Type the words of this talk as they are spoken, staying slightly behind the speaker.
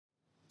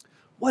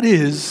What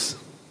is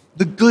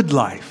the good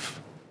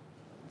life?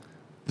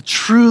 The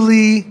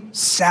truly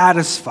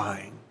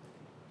satisfying,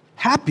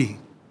 happy,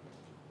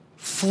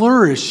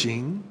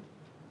 flourishing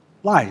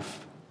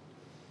life.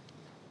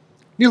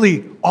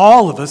 Nearly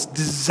all of us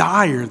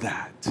desire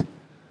that.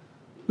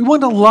 We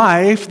want a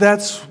life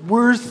that's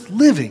worth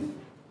living.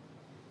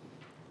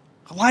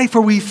 A life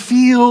where we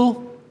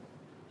feel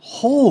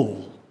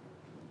whole,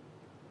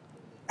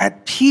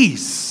 at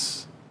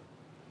peace.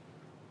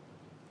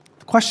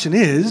 The question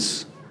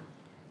is,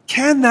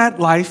 can that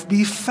life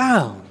be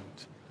found?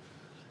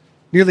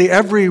 Nearly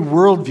every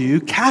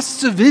worldview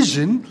casts a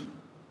vision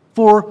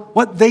for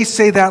what they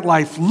say that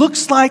life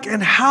looks like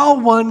and how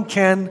one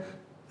can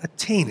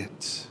attain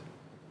it.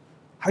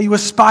 How you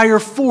aspire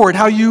for it,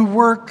 how you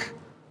work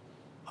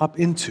up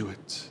into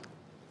it.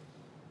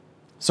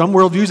 Some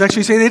worldviews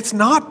actually say that it's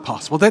not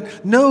possible,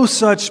 that no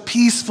such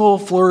peaceful,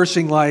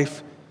 flourishing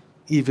life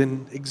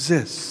even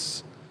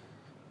exists.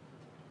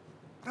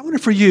 I wonder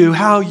for you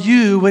how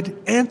you would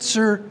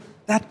answer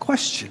that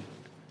question.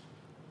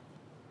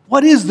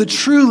 What is the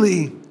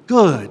truly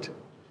good,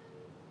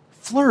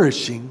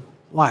 flourishing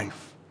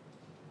life?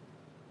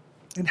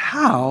 And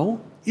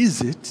how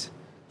is it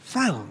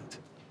found?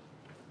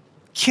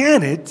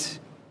 Can it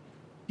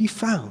be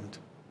found?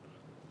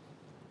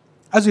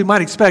 As we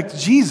might expect,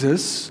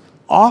 Jesus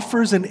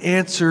offers an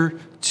answer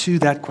to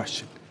that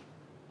question.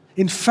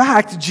 In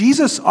fact,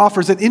 Jesus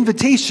offers an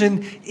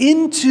invitation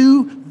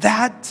into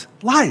that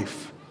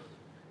life,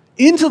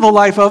 into the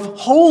life of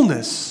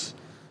wholeness,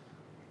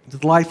 into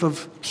the life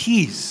of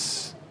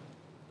peace,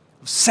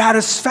 of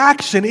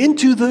satisfaction,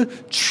 into the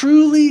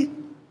truly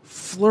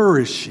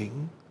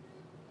flourishing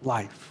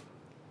life.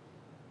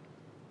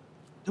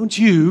 Don't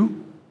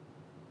you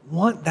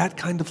want that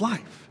kind of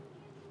life?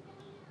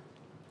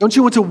 Don't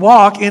you want to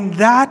walk in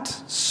that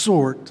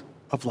sort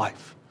of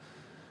life?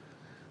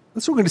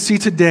 That's what we're going to see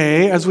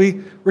today as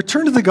we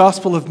return to the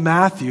Gospel of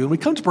Matthew, and we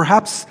come to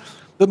perhaps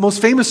the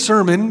most famous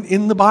sermon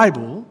in the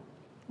Bible.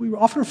 We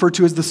often refer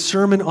to as the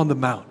Sermon on the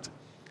Mount.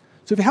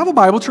 So if you have a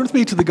Bible, turn with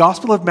me to the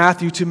Gospel of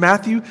Matthew, to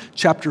Matthew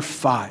chapter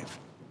 5.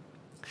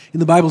 In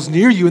the Bibles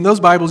near you, in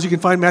those Bibles, you can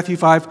find Matthew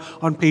 5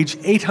 on page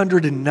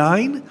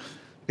 809.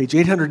 Page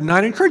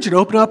 809. I encourage you to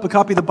open up a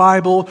copy of the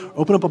Bible,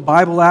 open up a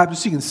Bible app,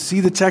 just so you can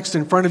see the text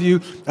in front of you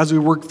as we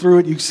work through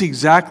it. You can see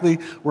exactly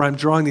where I'm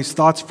drawing these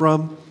thoughts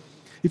from.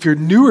 If you're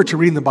newer to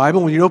reading the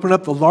Bible, when you open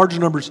up, the larger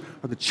numbers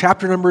are the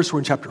chapter numbers. We're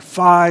in chapter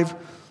 5.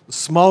 The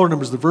smaller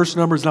numbers, the verse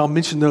numbers, and I'll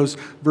mention those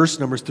verse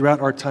numbers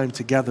throughout our time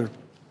together.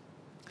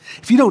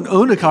 If you don't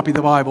own a copy of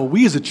the Bible,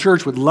 we as a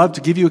church would love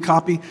to give you a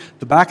copy. At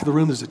the back of the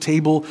room, there's a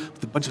table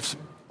with a bunch of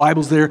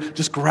Bibles there.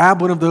 Just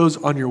grab one of those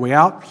on your way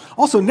out.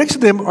 Also, next to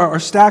them are a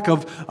stack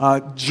of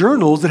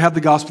journals that have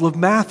the Gospel of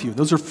Matthew.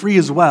 Those are free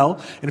as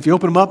well. And if you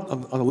open them up,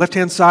 on the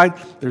left-hand side,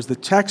 there's the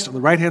text. On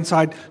the right-hand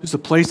side, there's a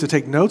place to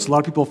take notes. A lot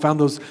of people have found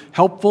those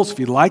helpful. So if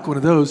you'd like one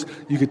of those,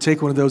 you could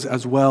take one of those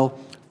as well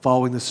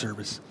following the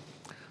service.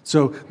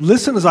 So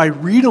listen as I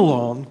read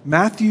along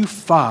Matthew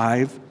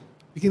 5,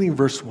 beginning in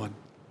verse 1.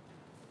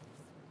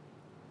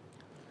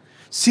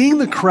 Seeing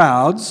the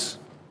crowds,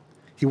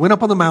 he went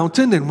up on the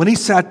mountain, and when he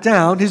sat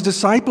down, his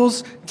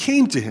disciples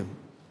came to him.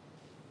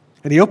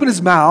 And he opened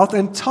his mouth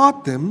and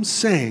taught them,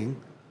 saying,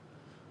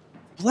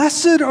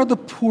 "Blessed are the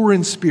poor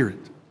in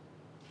spirit,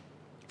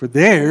 for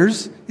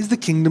theirs is the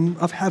kingdom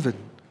of heaven.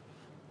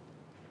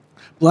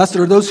 Blessed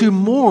are those who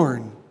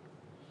mourn,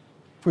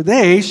 for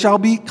they shall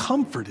be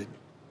comforted.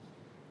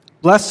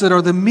 Blessed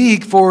are the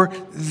meek, for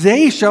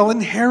they shall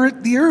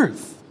inherit the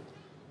earth.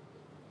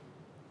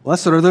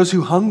 Blessed are those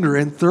who hunger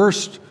and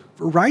thirst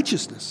for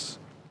righteousness,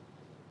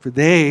 for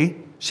they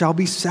shall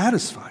be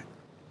satisfied.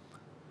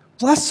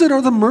 Blessed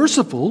are the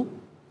merciful,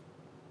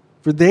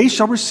 for they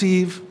shall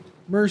receive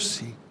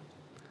mercy.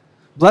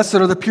 Blessed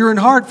are the pure in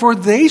heart, for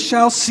they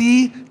shall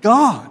see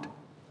God.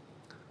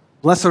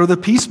 Blessed are the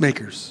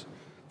peacemakers,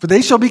 for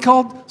they shall be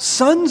called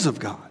sons of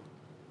God.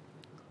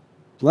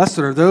 Blessed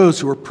are those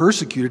who are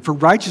persecuted for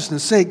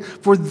righteousness' sake,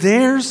 for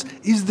theirs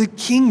is the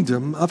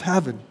kingdom of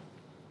heaven.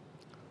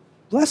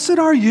 Blessed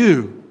are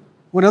you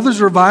when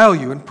others revile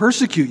you and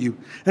persecute you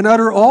and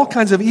utter all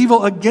kinds of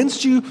evil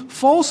against you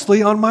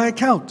falsely on my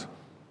account.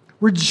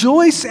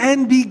 Rejoice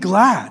and be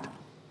glad,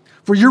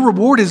 for your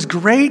reward is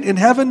great in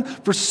heaven,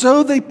 for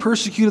so they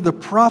persecuted the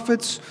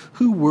prophets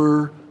who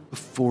were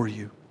before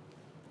you."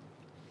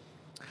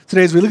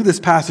 Today, as we look at this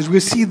passage, we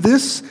see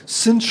this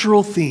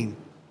central theme.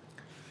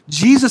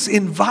 Jesus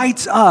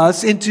invites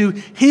us into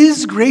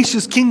his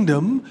gracious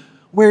kingdom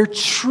where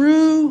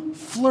true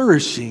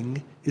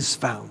flourishing is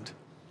found.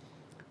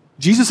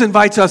 Jesus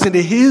invites us into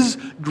his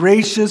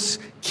gracious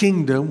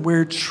kingdom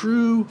where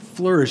true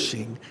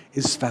flourishing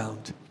is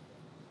found.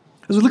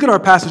 As we look at our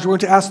passage, we're going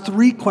to ask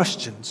three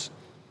questions.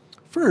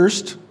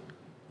 First,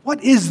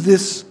 what is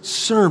this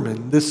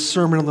Sermon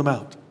on the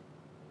Mount?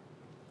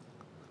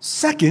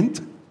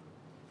 Second,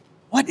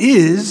 what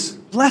is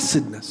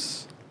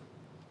blessedness?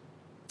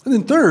 And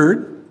then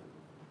third,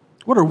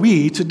 what are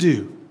we to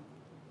do?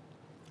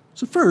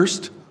 So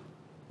first,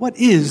 what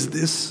is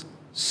this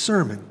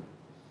sermon?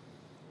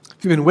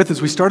 If you've been with us,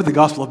 we started the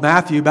Gospel of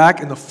Matthew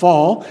back in the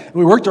fall, and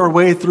we worked our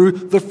way through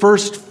the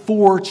first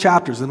 4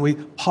 chapters, and we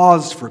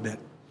paused for a bit.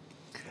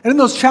 And in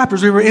those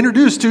chapters, we were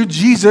introduced to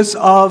Jesus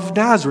of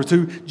Nazareth,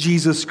 to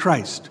Jesus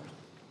Christ.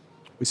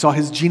 We saw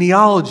his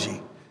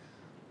genealogy,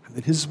 and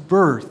then his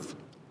birth.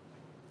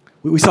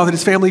 We saw that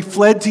his family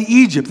fled to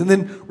Egypt, and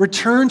then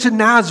returned to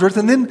Nazareth,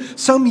 and then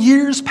some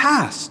years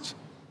passed.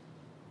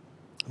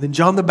 And then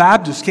John the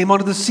Baptist came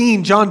onto the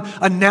scene, John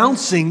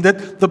announcing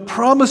that the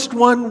promised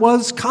one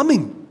was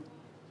coming.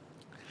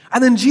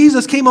 And then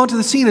Jesus came onto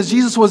the scene as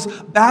Jesus was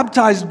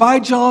baptized by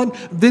John,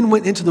 then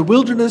went into the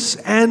wilderness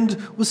and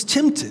was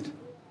tempted.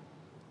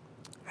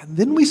 And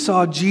then we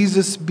saw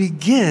Jesus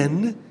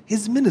begin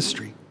his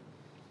ministry.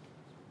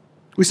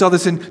 We saw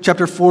this in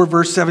chapter 4,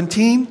 verse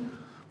 17.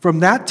 From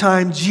that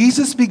time,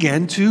 Jesus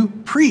began to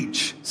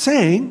preach,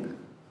 saying,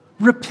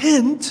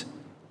 "Repent,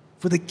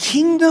 for the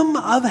kingdom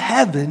of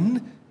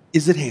heaven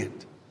is at hand."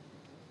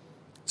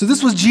 So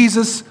this was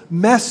Jesus'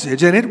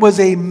 message, and it was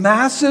a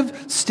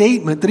massive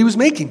statement that he was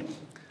making.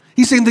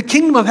 He's saying the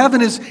kingdom of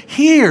heaven is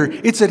here,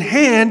 it's at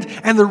hand,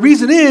 and the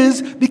reason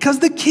is because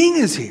the king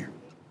is here.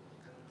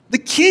 The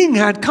king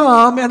had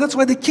come, and that's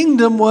why the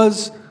kingdom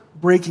was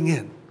breaking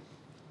in.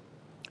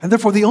 And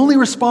therefore, the only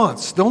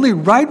response, the only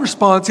right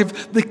response,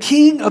 if the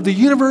king of the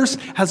universe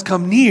has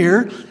come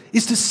near,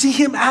 is to see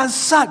him as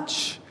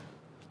such,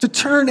 to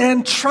turn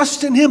and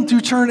trust in him,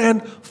 to turn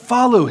and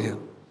follow him.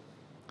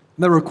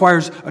 And that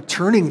requires a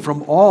turning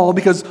from all,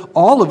 because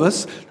all of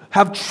us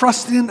have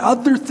trusted in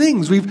other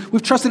things.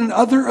 We've trusted in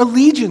other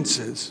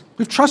allegiances.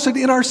 We've trusted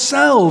in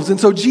ourselves. And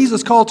so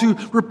Jesus' call to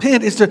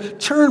repent is to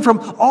turn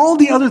from all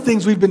the other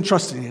things we've been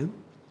trusting in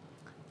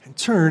and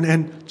turn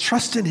and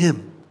trust in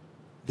him,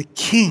 the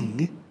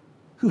King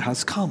who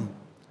has come.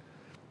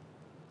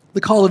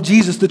 The call of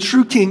Jesus, the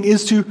true King,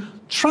 is to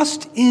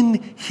trust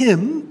in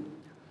him,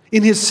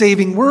 in his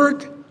saving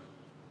work,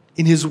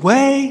 in his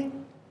way,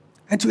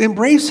 and to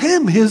embrace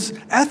him, his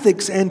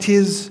ethics, and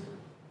his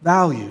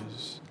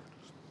values.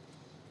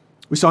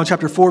 We saw in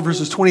chapter 4,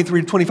 verses 23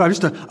 to 25,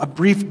 just a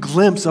brief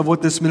glimpse of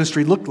what this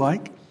ministry looked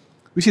like.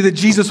 We see that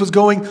Jesus was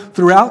going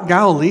throughout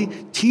Galilee,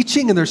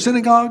 teaching in their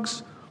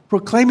synagogues,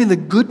 proclaiming the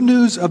good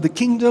news of the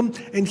kingdom,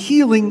 and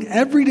healing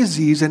every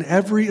disease and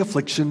every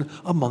affliction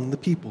among the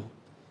people.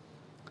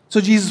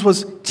 So Jesus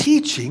was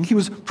teaching, he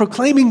was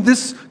proclaiming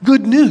this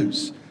good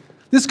news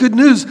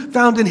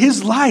found in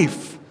his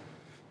life,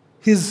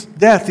 his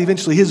death,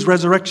 eventually his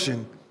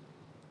resurrection,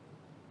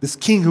 this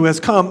king who has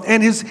come,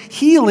 and his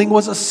healing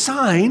was a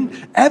sign,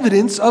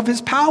 evidence of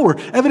his power,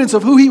 evidence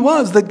of who he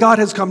was, that God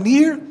has come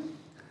near,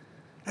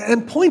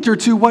 and pointer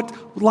to what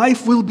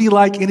life will be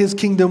like in his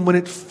kingdom when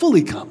it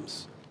fully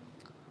comes.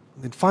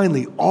 And then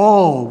finally,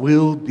 all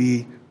will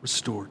be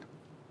restored.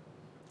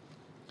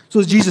 So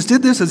as Jesus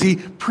did this, as he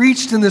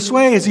preached in this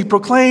way, as he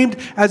proclaimed,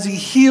 as he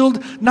healed,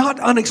 not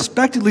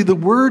unexpectedly the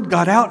word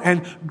got out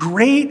and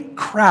great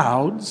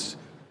crowds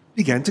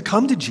began to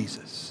come to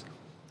Jesus.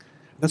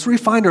 That's where we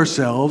find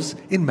ourselves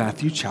in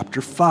Matthew chapter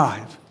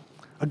 5.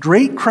 A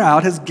great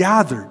crowd has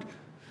gathered.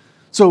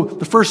 So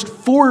the first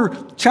 4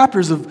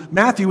 chapters of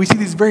Matthew, we see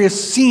these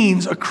various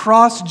scenes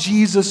across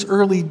Jesus'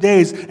 early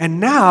days. And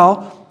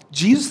now,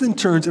 Jesus then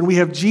turns and we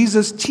have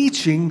Jesus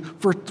teaching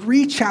for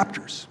 3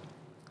 chapters.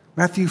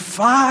 Matthew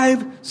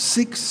 5,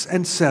 6,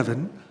 and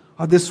 7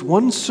 are this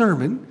one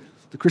sermon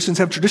the Christians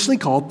have traditionally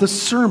called the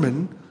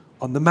Sermon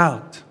on the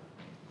Mount.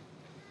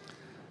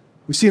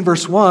 We see in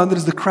verse 1 that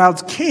as the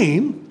crowds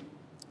came,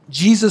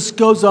 Jesus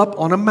goes up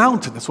on a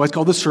mountain. That's why it's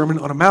called the Sermon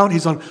on a Mount.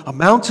 He's on a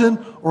mountain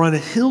or on a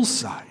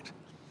hillside.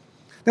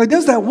 Now, he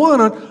does that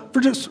for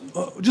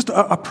just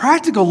a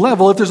practical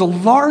level. If there's a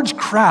large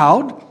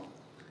crowd,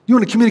 you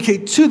want to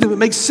communicate to them, it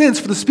makes sense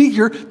for the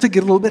speaker to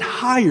get a little bit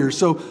higher.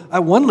 So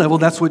at one level,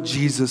 that's what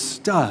Jesus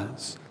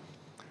does.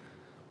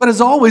 But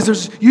as always,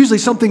 there's usually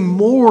something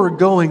more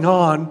going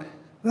on.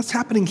 That's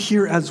happening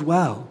here as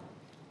well.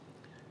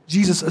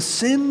 Jesus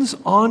ascends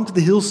onto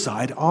the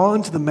hillside,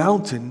 onto the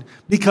mountain,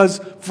 because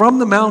from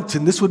the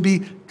mountain, this would be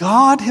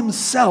God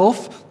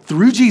himself,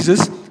 through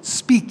Jesus,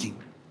 speaking.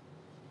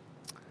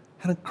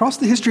 And across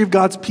the history of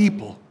God's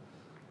people,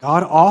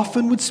 God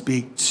often would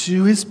speak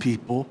to his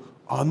people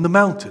on the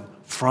mountain,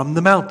 from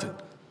the mountain.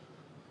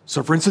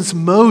 So for instance,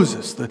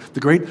 Moses, the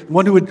great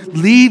one who would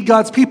lead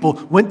God's people,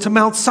 went to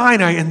Mount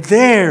Sinai, and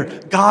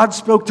there God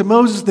spoke to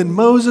Moses. Then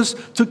Moses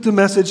took the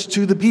message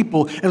to the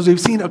people. And as we've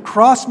seen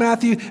across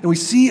Matthew, and we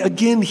see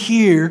again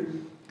here,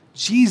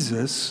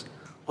 Jesus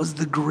was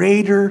the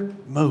greater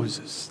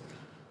Moses,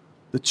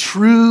 the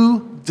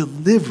true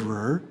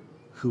deliverer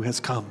who has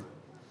come.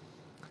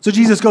 So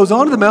Jesus goes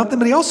on to the mountain,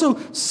 but he also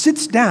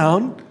sits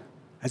down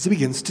as he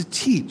begins to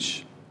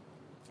teach.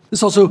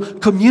 This also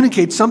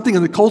communicates something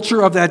in the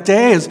culture of that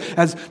day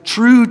as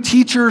true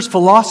teachers,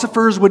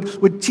 philosophers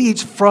would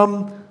teach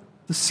from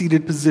the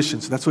seated position.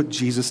 So that's what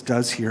Jesus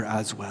does here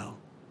as well.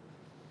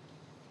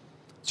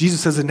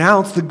 Jesus has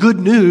announced the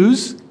good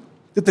news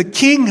that the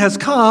king has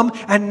come,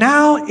 and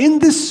now in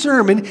this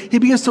sermon, he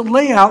begins to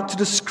lay out, to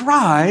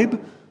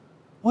describe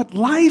what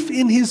life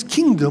in his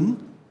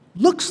kingdom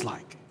looks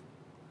like.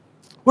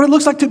 what it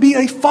looks like to be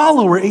a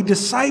follower, a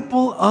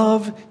disciple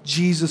of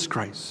Jesus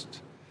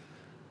Christ.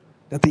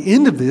 At the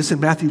end of this, in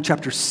Matthew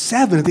chapter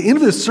 7, at the end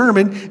of this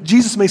sermon,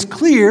 Jesus makes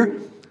clear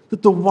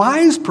that the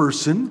wise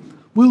person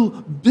will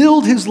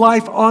build his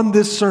life on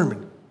this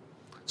sermon.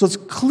 So it's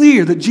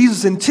clear that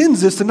Jesus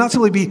intends this to not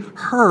simply be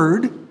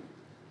heard,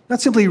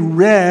 not simply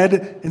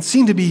read and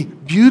seen to be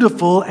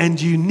beautiful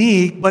and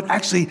unique, but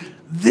actually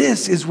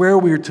this is where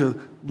we're to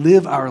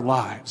live our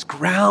lives,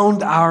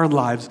 ground our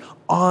lives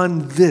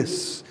on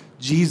this,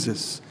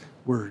 Jesus'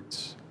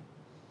 words.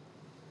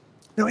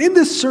 Now, in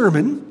this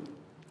sermon,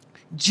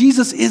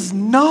 Jesus is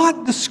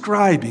not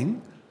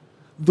describing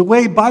the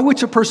way by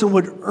which a person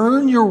would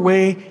earn your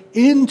way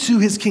into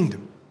his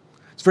kingdom.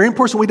 It's very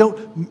important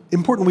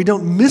we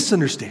don't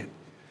misunderstand.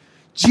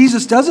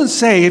 Jesus doesn't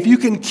say, if you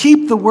can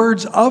keep the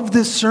words of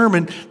this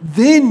sermon,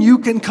 then you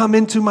can come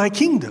into my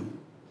kingdom.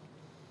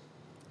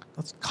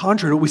 That's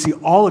contrary to what we see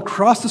all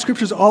across the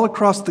scriptures, all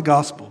across the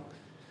gospel.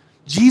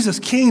 Jesus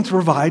came to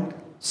provide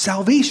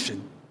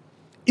salvation,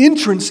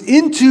 entrance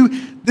into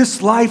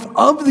this life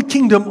of the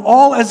kingdom,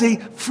 all as a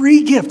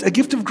free gift, a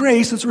gift of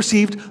grace that's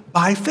received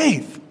by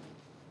faith.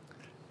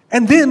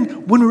 And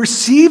then when we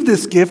receive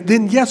this gift,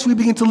 then yes, we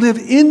begin to live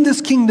in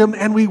this kingdom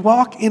and we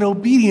walk in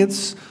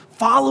obedience,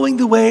 following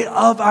the way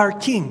of our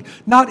King,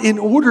 not in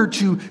order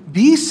to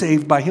be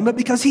saved by him, but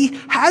because he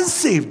has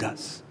saved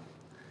us.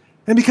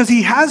 And because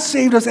he has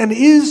saved us and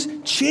is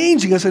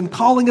changing us and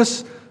calling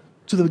us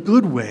to the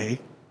good way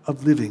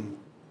of living.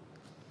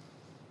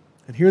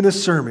 And here in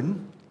this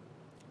sermon,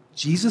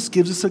 Jesus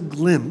gives us a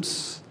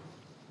glimpse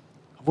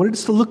of what it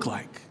is to look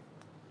like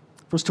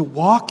for us to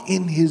walk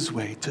in his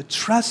way, to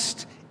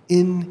trust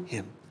in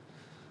him.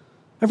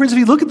 My friends, if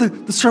you look at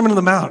the Sermon on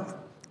the Mount,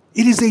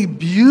 it is a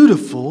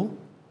beautiful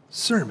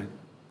sermon.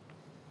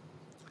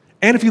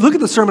 And if you look at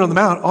the Sermon on the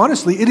Mount,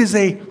 honestly, it is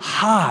a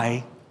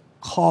high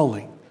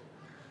calling.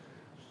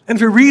 And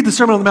if you read the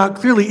Sermon on the Mount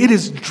clearly, it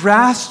is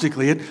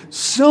drastically, at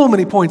so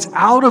many points,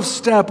 out of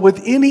step with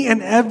any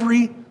and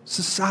every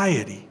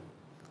society.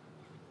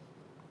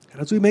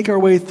 And as we make our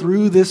way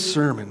through this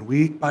sermon,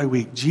 week by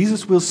week,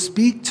 Jesus will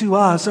speak to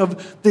us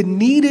of the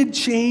needed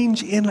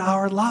change in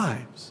our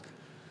lives.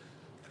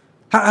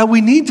 How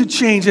we need to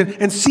change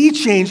and see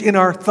change in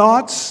our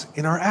thoughts,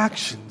 in our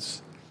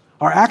actions.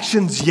 Our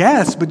actions,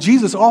 yes, but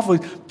Jesus often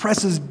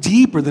presses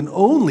deeper than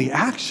only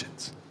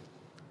actions.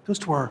 It goes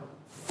to our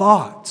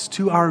thoughts,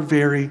 to our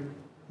very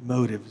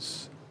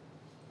motives.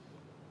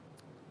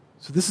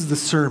 So this is the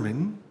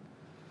sermon,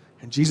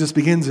 and Jesus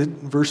begins it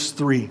in verse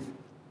 3.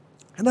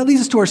 And that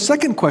leads us to our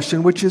second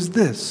question, which is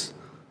this: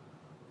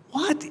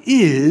 what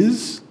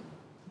is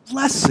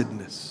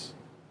blessedness?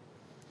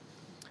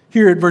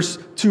 Here at verse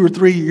 2 or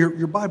 3,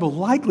 your Bible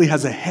likely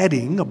has a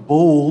heading, a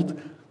bold,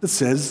 that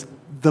says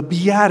the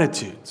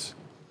Beatitudes.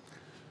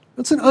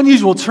 That's an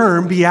unusual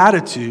term,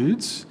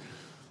 Beatitudes,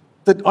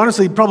 that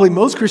honestly probably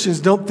most Christians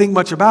don't think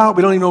much about.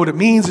 We don't even know what it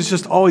means. It's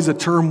just always a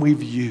term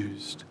we've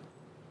used.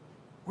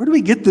 Where do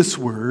we get this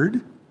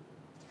word,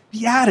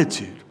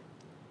 beatitude?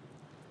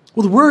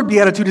 Well, the word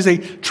beatitude is a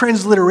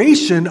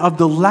transliteration of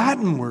the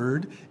Latin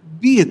word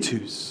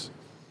beatus,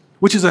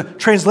 which is a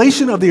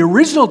translation of the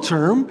original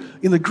term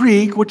in the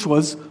Greek, which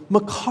was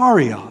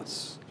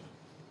makarios.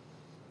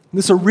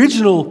 This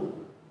original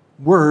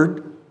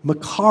word,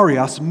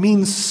 makarios,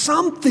 means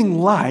something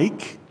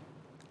like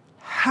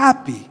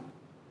happy,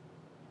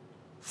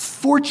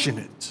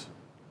 fortunate,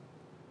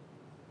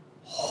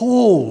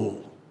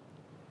 whole,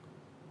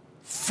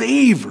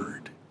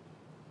 favored,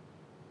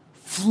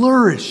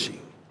 flourishing.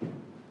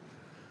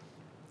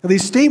 Now,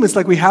 these statements,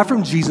 like we have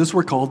from Jesus,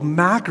 were called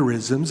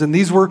macarisms, and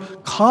these were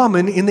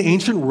common in the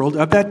ancient world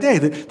of that day.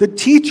 The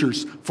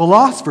teachers,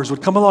 philosophers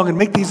would come along and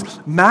make these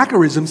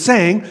macarisms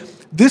saying,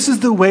 this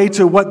is the way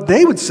to what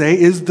they would say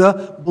is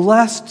the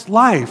blessed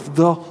life,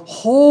 the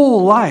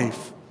whole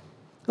life,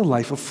 the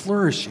life of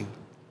flourishing.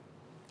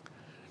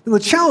 And the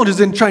challenge is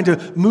in trying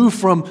to move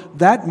from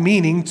that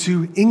meaning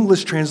to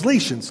English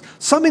translations.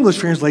 Some English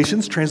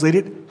translations translate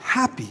it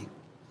happy,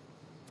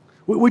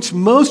 which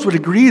most would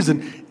agree is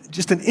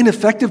just an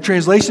ineffective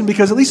translation,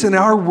 because at least in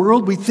our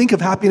world, we think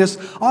of happiness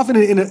often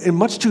in a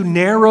much too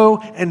narrow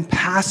and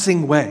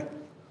passing way.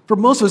 For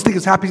most of us, think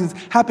of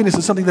happiness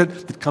as something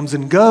that comes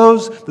and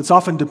goes, that's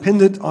often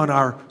dependent on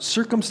our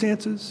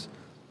circumstances.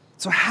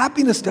 So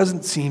happiness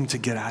doesn't seem to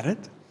get at it.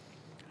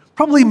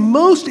 Probably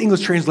most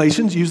English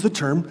translations use the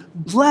term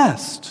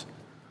blessed,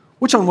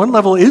 which on one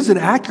level is an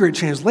accurate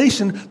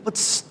translation, but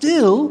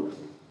still,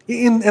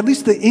 in at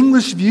least the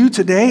English view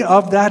today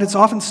of that, it's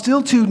often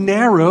still too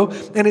narrow,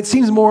 and it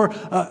seems more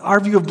our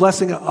view of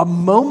blessing a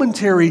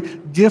momentary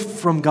gift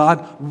from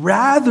God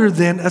rather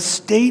than a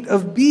state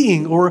of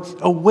being or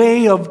a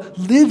way of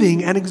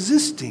living and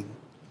existing.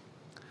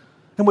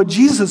 And what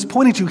Jesus is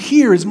pointing to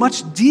here is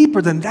much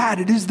deeper than that.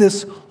 It is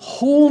this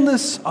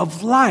wholeness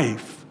of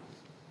life,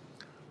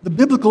 the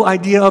biblical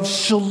idea of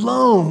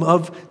shalom,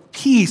 of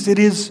peace. It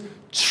is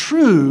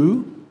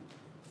true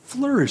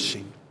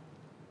flourishing.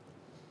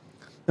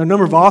 Now, a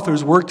number of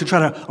authors work to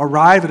try to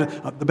arrive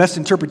at the best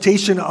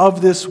interpretation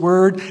of this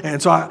word.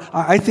 And so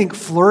I think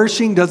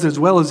flourishing does it as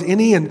well as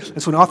any. And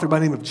that's an author by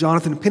the name of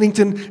Jonathan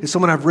Pennington is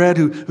someone I've read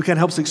who kind of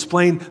helps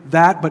explain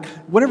that. But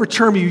whatever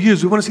term you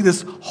use, we want to see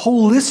this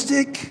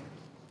holistic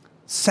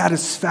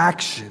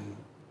satisfaction,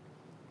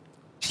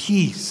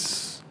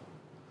 peace,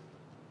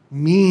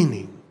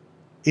 meaning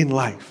in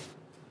life.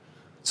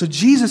 So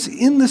Jesus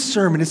in this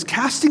sermon is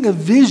casting a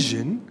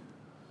vision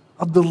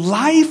of the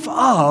life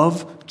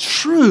of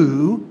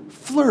true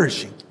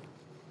flourishing.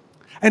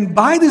 And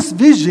by this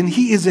vision,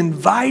 he is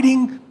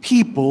inviting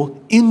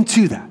people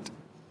into that.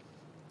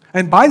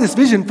 And by this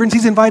vision, friends,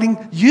 he's inviting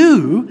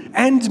you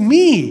and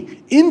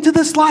me into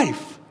this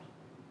life.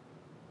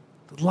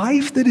 The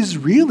life that is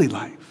really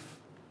life.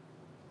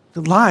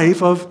 The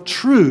life of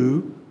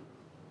true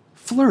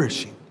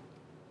flourishing.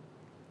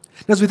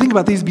 Now, as we think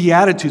about these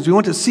Beatitudes, we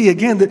want to see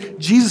again that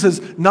Jesus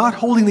is not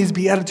holding these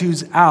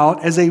Beatitudes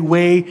out as a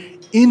way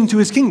into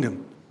his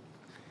kingdom.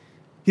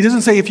 He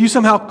doesn't say if you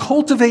somehow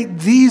cultivate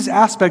these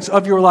aspects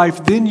of your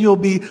life, then you'll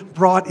be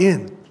brought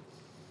in.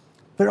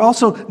 They're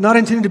also not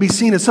intended to be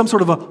seen as some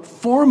sort of a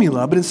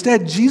formula, but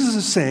instead Jesus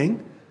is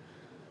saying,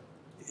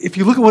 if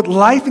you look at what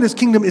life in his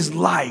kingdom is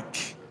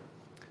like,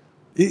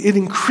 it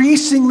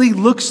increasingly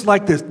looks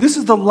like this. This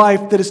is the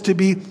life that is to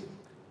be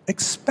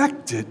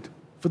expected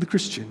for the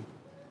Christian.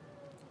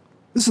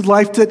 This is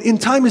life that in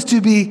time is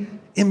to be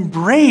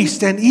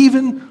embraced and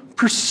even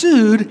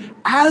pursued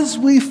as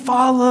we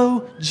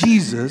follow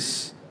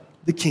Jesus,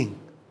 the King.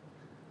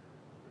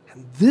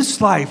 And this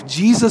life,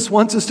 Jesus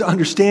wants us to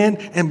understand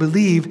and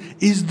believe,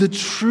 is the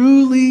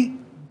truly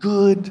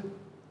good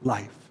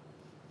life.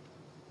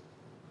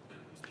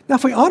 Now,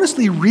 if we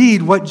honestly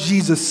read what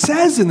Jesus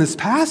says in this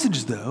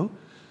passage, though,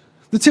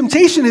 the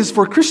temptation is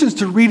for Christians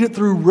to read it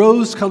through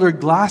rose-colored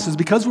glasses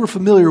because we're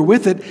familiar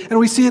with it and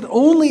we see it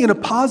only in a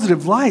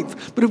positive light.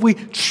 But if we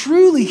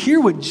truly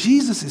hear what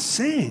Jesus is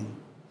saying,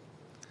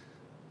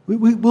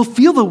 we'll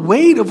feel the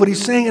weight of what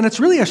he's saying, and it's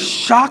really a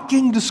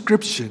shocking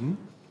description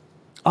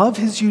of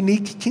his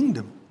unique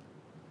kingdom.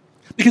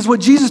 Because what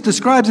Jesus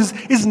describes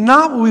is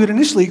not what we would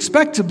initially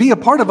expect to be a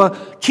part of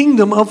a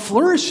kingdom of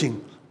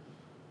flourishing.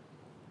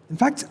 In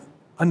fact,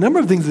 a number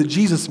of things that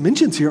Jesus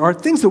mentions here are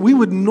things that we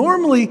would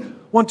normally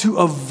want to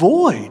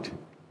avoid,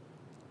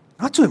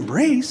 not to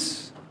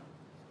embrace.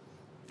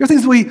 There are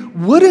things that we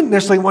wouldn't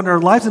necessarily want in our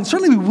lives, and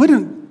certainly we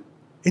wouldn't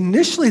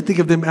initially think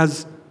of them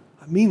as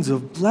a means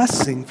of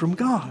blessing from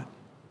God.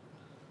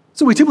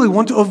 So we typically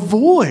want to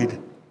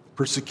avoid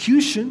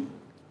persecution.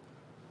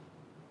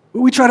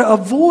 We try to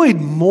avoid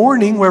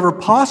mourning wherever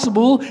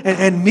possible,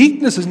 and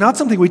meekness is not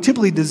something we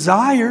typically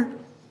desire.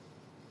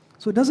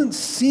 So it doesn't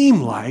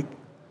sound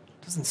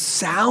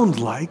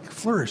like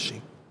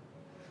flourishing.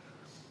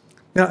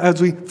 Now,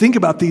 as we think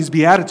about these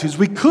Beatitudes,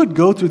 we could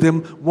go through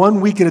them 1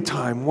 week at a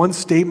time, one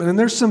statement, and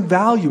there's some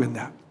value in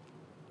that.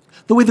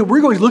 The way that we're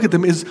going to look at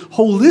them is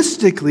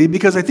holistically,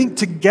 because I think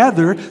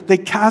together they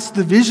cast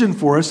the vision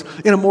for us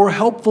in a more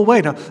helpful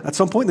way. Now, at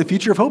some point in the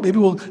future of hope, maybe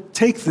we'll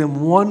take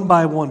them one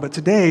by one, but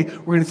today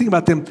we're going to think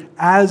about them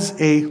as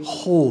a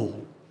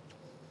whole.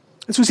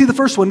 And so we see the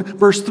first one,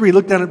 verse 3.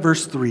 Look down at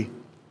verse 3.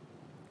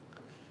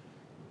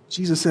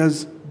 Jesus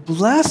says,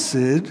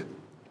 "Blessed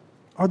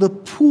are the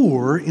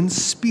poor in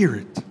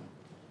spirit."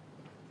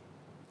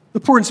 The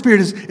poor in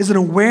spirit is an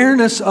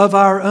awareness of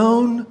our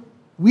own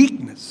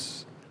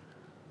weakness,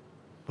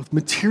 both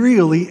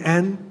materially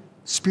and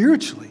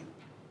spiritually.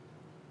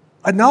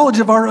 A knowledge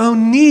of our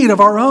own need,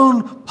 of our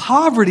own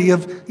poverty,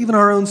 of even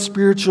our own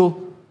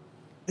spiritual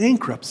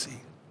bankruptcy.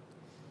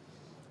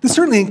 This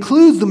certainly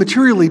includes the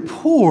materially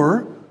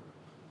poor,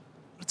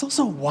 but it's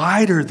also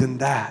wider than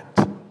that.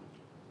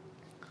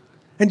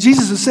 And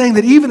Jesus is saying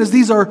that even as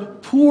these are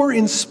poor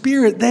in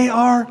spirit, they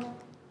are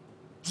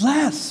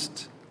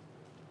blessed.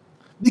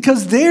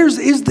 Because theirs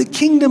is the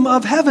kingdom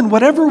of heaven.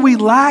 Whatever we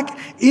lack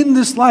in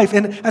this life,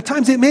 and at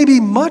times it may be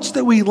much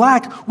that we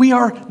lack, we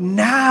are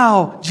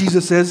now,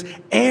 Jesus says,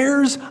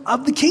 heirs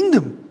of the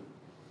kingdom.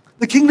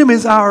 The kingdom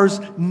is ours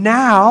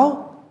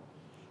now,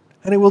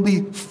 and it will be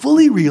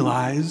fully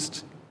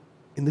realized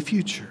in the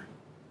future.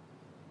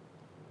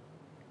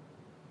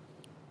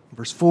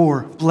 Verse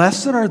 4,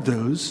 "Blessed are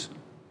those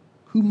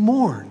who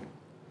mourn."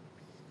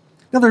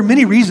 Now, there are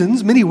many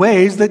reasons, many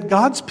ways that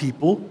God's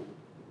people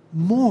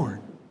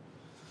mourn.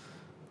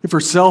 If we're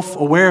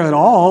self-aware at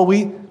all,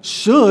 we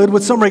should,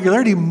 with some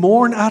regularity,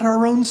 mourn at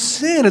our own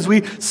sin as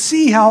we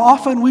see how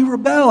often we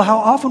rebel, how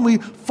often we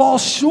fall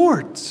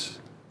short.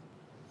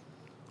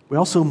 We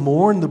also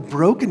mourn the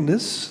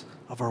brokenness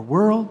of our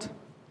world.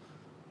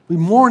 We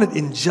mourn at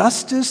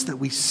injustice that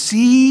we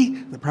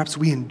see, that perhaps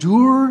we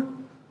endure.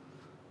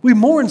 We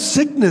mourn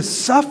sickness,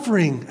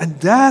 suffering, and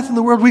death in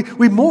the world.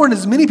 We mourn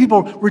as many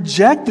people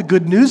reject the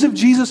good news of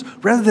Jesus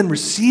rather than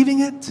receiving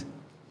it.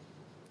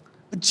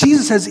 But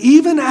Jesus says,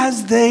 even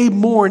as they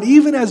mourn,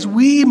 even as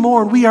we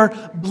mourn, we are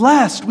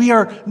blessed. We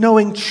are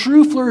knowing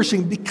true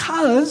flourishing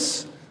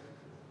because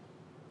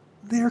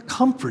they are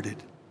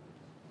comforted.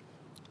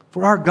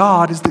 For our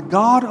God is the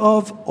God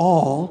of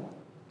all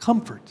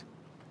comfort.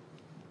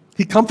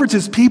 He comforts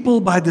his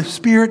people by the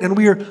Spirit, and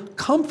we are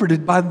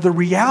comforted by the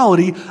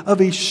reality of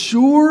a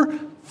sure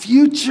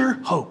future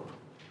hope,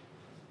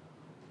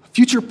 a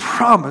future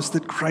promise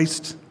that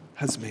Christ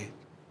has made.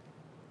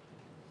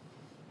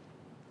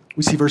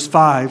 We see verse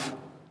 5,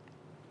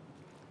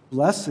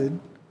 blessed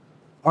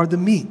are the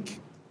meek.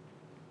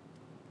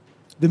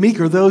 The meek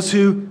are those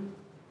who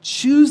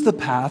choose the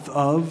path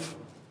of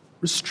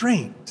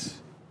restraint,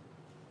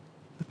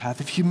 the path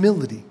of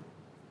humility.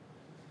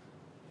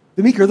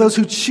 The meek are those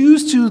who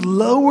choose to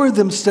lower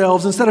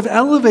themselves instead of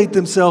elevate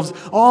themselves.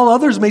 All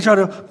others may try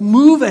to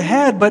move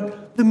ahead,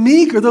 but the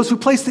meek are those who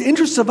place the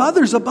interests of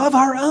others above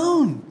our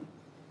own.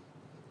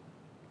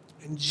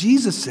 And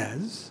Jesus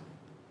says,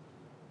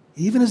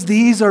 even as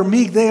these are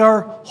meek, they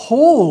are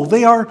whole,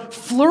 they are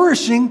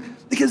flourishing,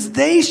 because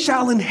they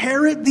shall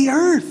inherit the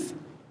earth.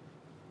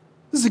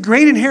 This is a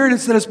great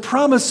inheritance that is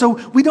promised, so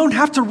we don't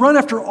have to run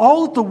after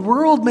all that the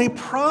world may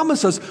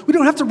promise us. We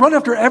don't have to run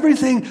after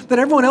everything that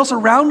everyone else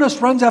around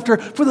us runs after,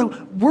 for the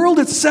world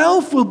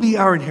itself will be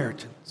our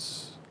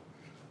inheritance.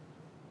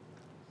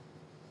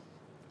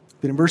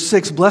 Then in verse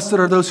 6, blessed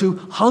are those who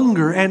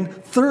hunger and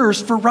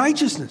thirst for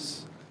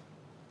righteousness.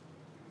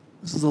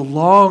 This is a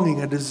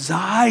longing, a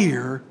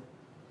desire,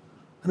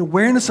 an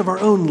awareness of our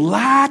own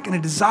lack, and a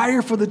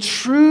desire for the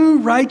true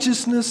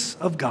righteousness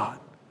of God.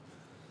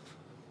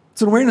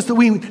 It's an awareness that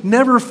we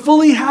never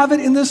fully have it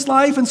in this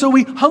life, and so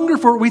we hunger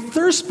for it, we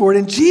thirst for it.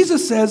 And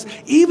Jesus says,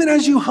 even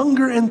as you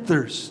hunger and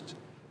thirst,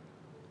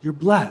 you're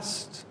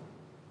blessed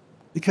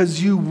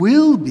because you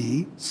will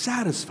be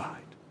satisfied.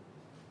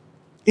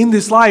 In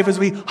this life, as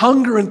we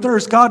hunger and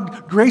thirst,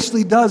 God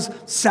graciously does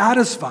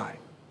satisfy.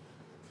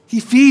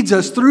 He feeds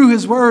us through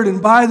His Word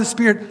and by the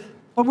Spirit.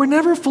 But we're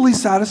never fully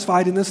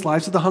satisfied in this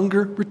life, so the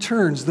hunger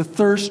returns, the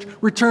thirst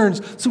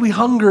returns. So we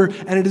hunger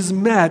and it is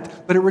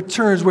met, but it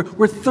returns.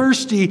 We're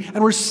thirsty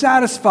and we're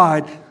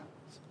satisfied,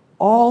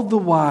 all the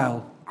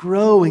while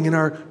growing in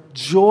our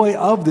joy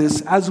of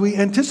this as we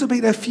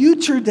anticipate a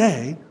future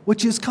day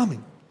which is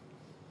coming.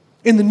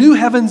 In the new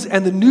heavens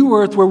and the new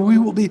earth where we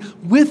will be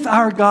with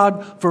our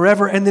God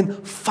forever and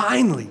then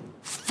finally,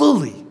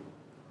 fully,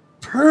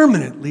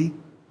 permanently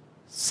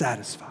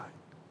satisfied.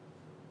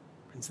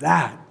 Friends,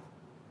 that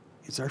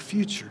is our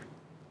future.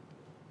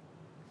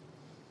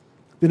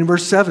 Then in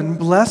verse 7,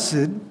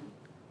 blessed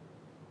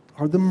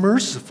are the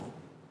merciful.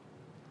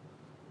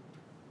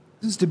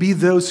 This is to be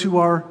those who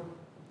are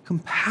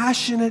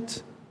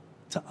compassionate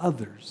to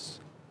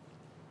others,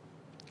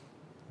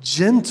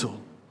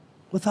 gentle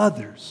with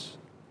others,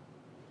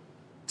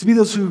 to be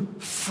those who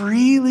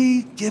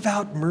freely give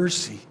out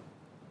mercy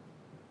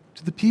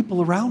to the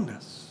people around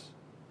us,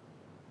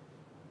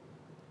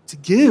 to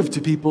give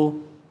to people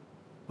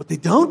what they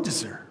don't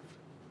deserve.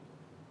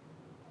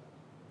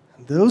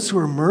 Those who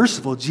are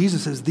merciful,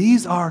 Jesus says,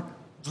 these are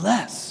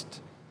blessed,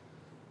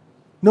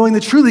 knowing the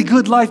truly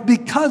good life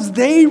because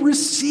they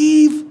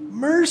receive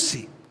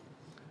mercy.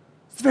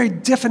 It's the very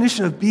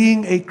definition of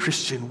being a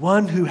Christian,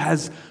 one who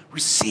has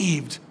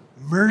received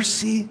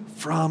mercy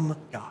from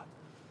God.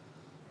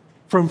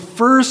 From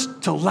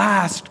first to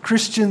last,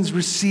 Christians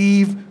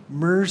receive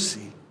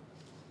mercy.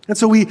 And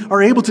so we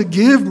are able to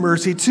give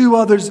mercy to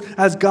others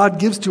as God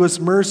gives to us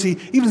mercy,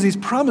 even as He's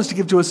promised to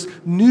give to us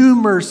new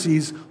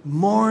mercies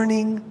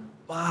morning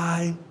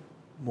by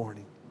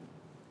morning.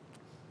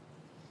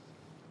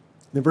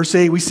 In verse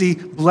 8, we see,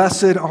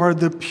 blessed are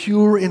the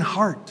pure in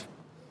heart.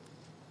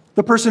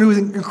 The person who is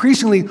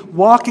increasingly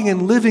walking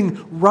and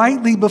living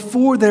rightly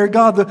before their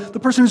God. The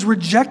person who's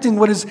rejecting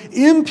what is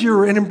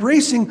impure and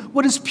embracing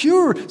what is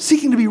pure,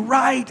 seeking to be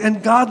right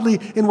and godly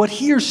in what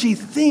he or she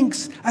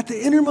thinks at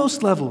the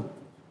innermost level.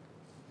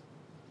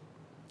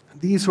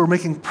 These who are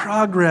making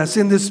progress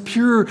in this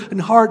pure in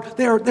heart,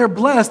 they're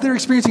blessed. They're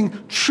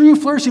experiencing true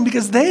flourishing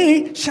because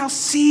they shall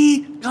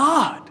see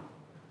God.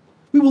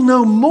 We will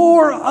know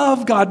more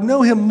of God,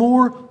 know Him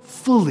more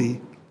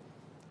fully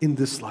in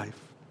this life.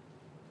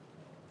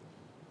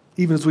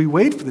 Even as we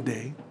wait for the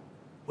day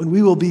when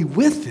we will be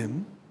with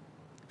Him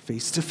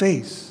face to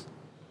face.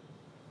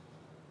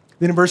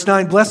 Then in verse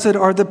 9, blessed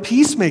are the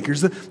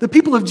peacemakers. The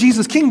people of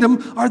Jesus'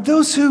 kingdom are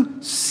those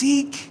who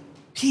seek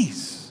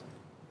peace,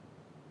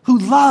 who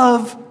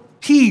love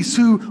peace,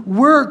 who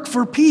work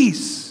for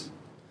peace.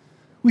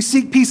 We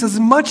seek peace as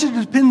much as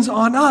it depends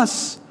on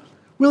us,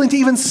 willing to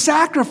even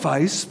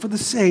sacrifice for the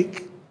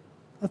sake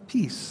of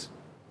peace.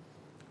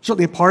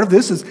 Certainly a part of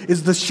this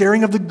is the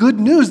sharing of the good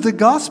news, the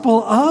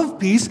gospel of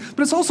peace,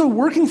 but it's also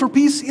working for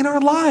peace in our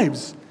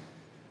lives,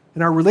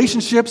 in our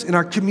relationships, in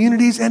our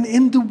communities, and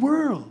in the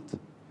world.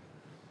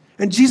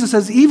 And Jesus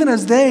says, even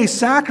as they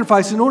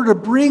sacrifice in order to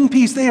bring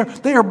peace, they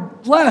are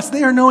blessed.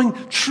 They are knowing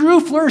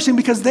true flourishing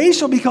because they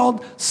shall be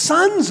called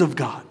sons of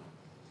God.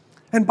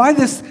 And by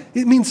this,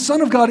 it means son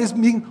of God is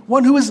being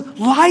one who is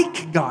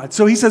like God.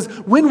 So he says,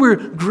 when we're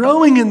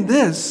growing in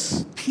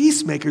this,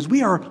 peacemakers,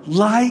 we are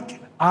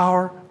like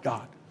our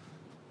God.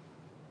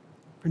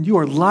 And you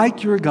are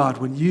like your God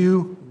when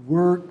you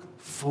work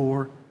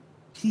for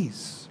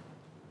peace.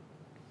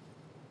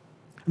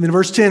 And then in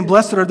verse 10,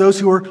 blessed are those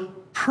who are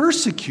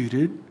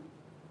persecuted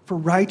for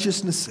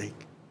righteousness'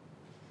 sake.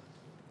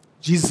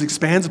 Jesus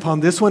expands upon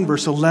this one,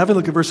 verse 11.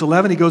 Look at verse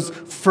 11. He goes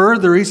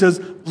further. He says,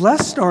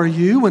 "Blessed are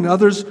you when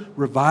others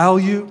revile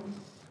you,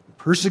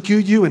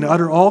 persecute you, and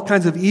utter all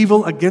kinds of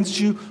evil against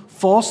you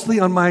falsely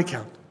on my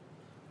account.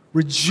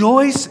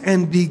 Rejoice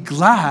and be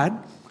glad,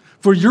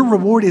 for your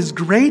reward is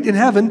great in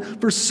heaven,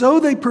 for so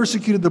they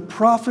persecuted the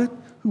prophet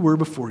who were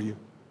before you."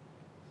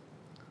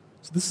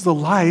 So this is a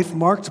life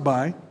marked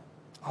by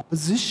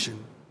opposition,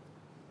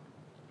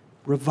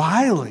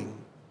 reviling,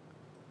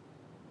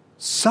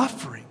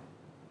 suffering,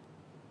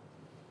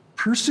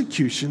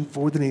 persecution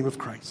for the name of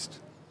Christ.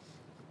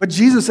 But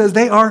Jesus says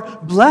they are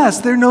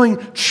blessed. They're knowing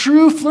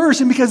true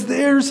flourishing because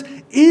theirs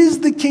is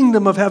the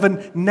kingdom of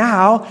heaven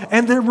now,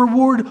 and their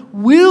reward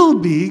will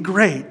be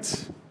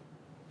great.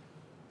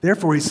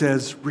 Therefore, he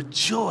says,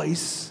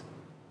 rejoice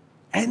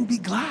and be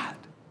glad.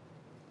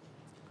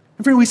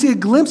 And friend, we see a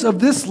glimpse of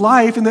this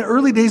life in the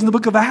early days in the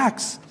book of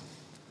Acts.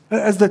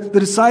 As the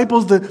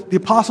disciples, the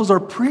apostles are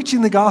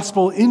preaching the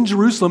gospel in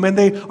Jerusalem, and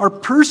they are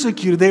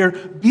persecuted, they are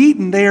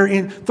beaten, they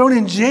are thrown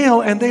in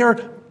jail, and they are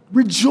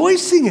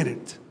rejoicing in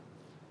it.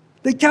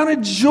 They count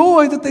it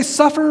joy that they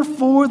suffer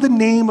for the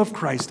name of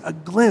Christ. A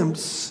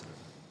glimpse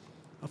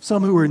of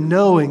some who are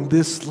knowing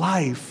this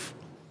life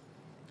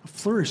of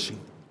flourishing.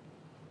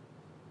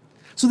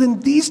 So then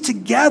these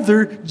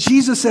together,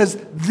 Jesus says,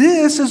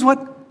 this is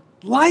what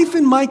life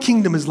in my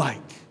kingdom is like.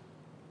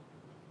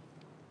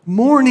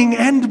 Mourning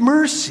and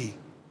mercy,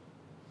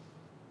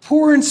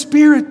 poor in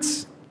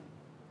spirit,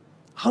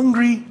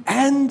 hungry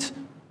and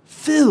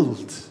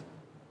filled,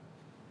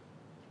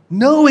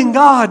 knowing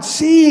God,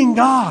 seeing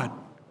God,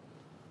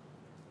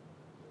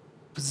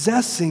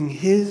 possessing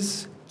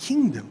his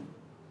kingdom.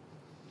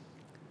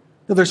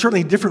 Now, there are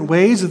certainly different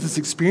ways that this is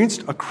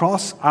experienced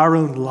across our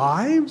own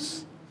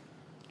lives.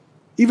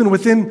 Even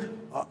within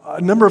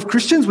a number of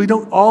Christians, we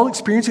don't all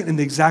experience it in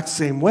the exact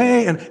same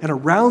way, and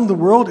around the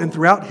world and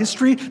throughout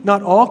history,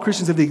 not all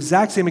Christians have the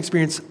exact same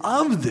experience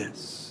of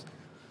this.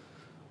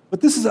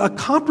 But this is a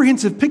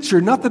comprehensive picture,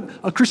 not that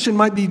a Christian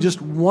might be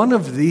just one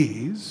of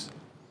these,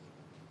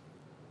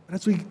 but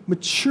as we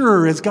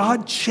mature, as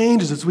God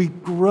changes, as we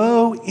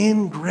grow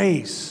in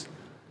grace,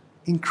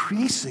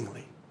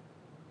 increasingly,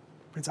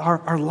 friends,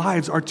 our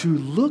lives are to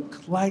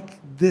look like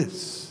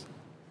this.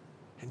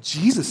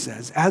 Jesus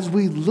says, as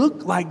we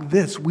look like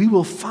this, we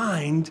will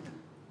find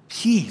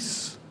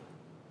peace,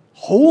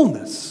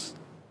 wholeness,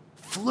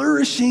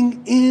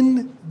 flourishing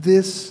in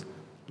this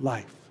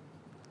life.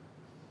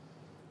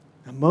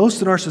 Now,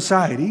 most in our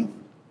society,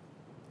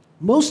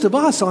 most of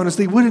us,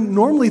 honestly, wouldn't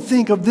normally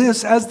think of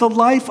this as the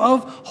life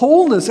of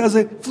wholeness, as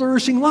a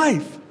flourishing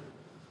life.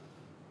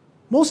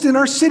 Most in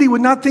our city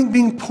would not think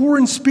being poor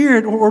in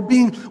spirit or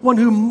being one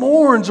who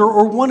mourns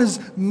or one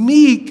is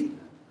meek,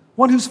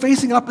 one who's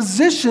facing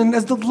opposition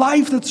as the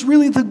life that's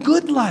really the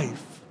good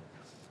life.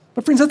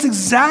 But friends, that's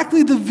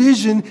exactly the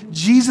vision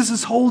Jesus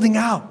is holding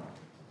out.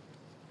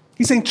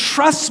 He's saying,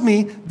 trust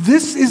me,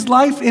 this is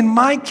life in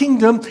my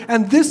kingdom,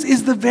 and this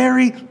is the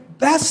very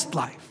best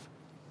life.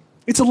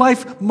 It's a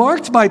life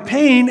marked by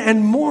pain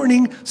and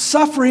mourning,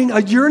 suffering,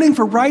 a yearning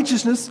for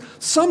righteousness,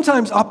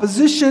 sometimes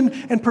opposition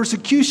and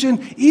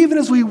persecution, even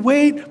as we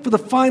wait for the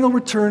final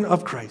return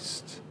of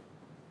Christ.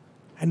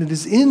 And it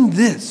is in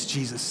this,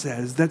 Jesus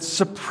says, that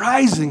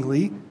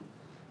surprisingly,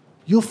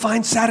 you'll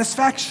find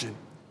satisfaction.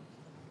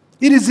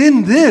 It is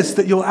in this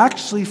that you'll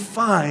actually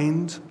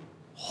find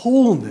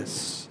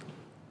wholeness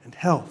and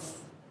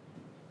health.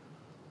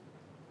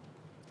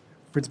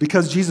 Friends,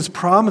 because Jesus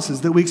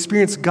promises that we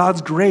experience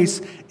God's grace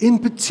in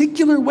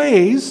particular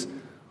ways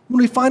when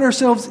we find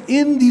ourselves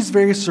in these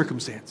various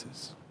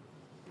circumstances.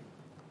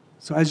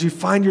 So as you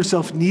find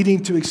yourself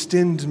needing to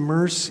extend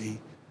mercy,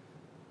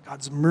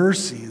 God's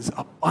mercy is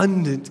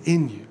abundant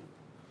in you.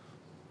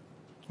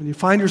 When you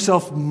find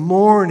yourself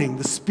mourning,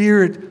 the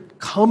Spirit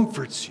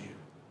comforts you.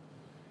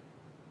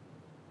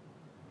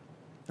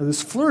 Now,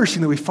 this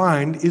flourishing that we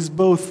find is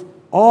both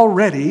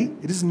already,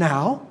 it is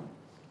now,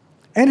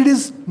 and it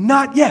is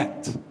not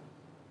yet.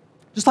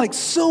 Just like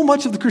so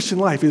much of the Christian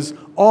life is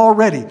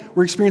already.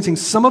 We're experiencing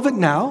some of it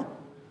now,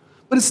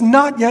 but it's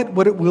not yet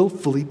what it will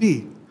fully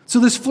be. So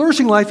this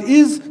flourishing life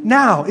is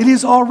now. It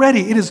is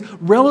already. It is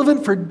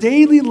relevant for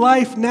daily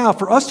life now,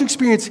 for us to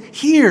experience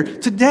here,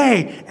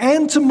 today,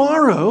 and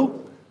tomorrow.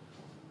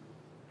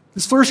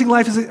 This flourishing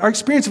life is our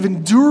experience of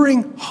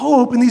enduring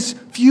hope in these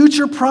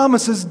future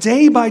promises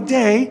day by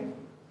day.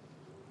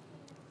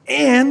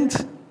 And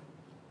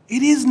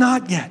it is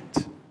not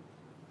yet.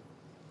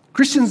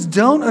 Christians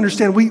don't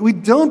understand. We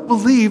don't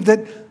believe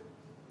that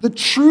the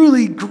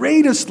truly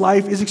greatest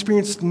life is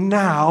experienced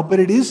now, but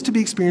it is to be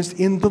experienced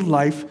in the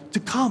life to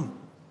come.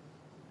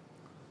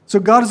 So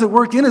God is at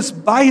work in us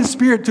by His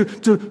Spirit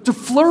to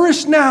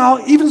flourish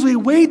now, even as we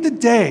await the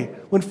day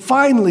when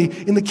finally,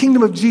 in the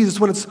kingdom of Jesus,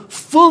 when it's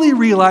fully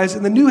realized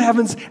in the new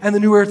heavens and the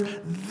new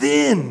earth,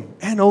 then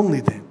and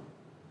only then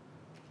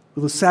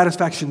will the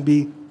satisfaction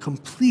be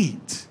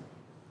complete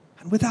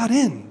and without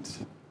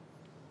end.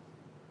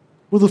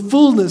 Will the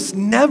fullness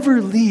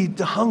never lead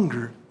to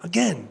hunger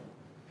again?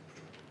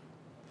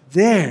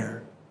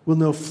 There will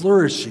know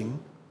flourishing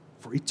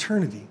for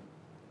eternity.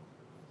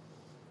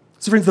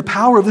 So friends, the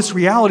power of this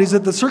reality is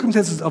that the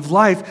circumstances of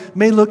life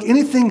may look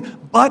anything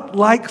but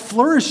like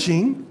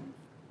flourishing,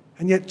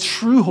 and yet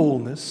true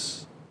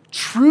wholeness,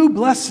 true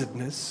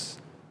blessedness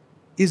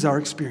is our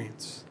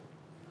experience.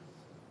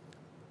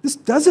 This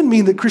doesn't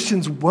mean that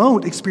Christians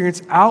won't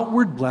experience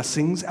outward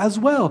blessings as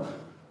well.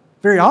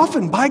 Very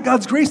often, by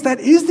God's grace,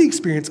 that is the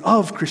experience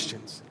of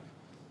Christians.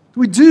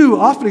 We do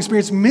often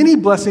experience many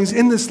blessings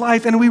in this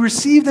life, and we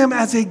receive them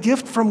as a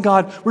gift from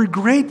God. We're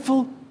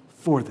grateful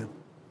for them.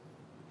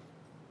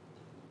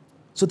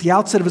 So at the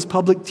outset of his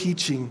public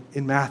teaching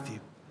in Matthew,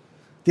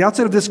 the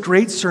outset of this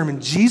great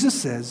sermon, Jesus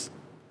says,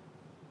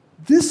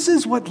 "This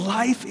is what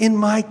life in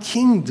my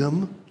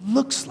kingdom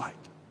looks like.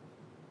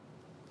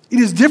 It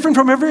is different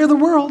from every other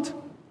world,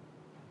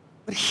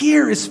 but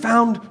here is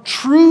found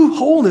true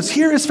wholeness.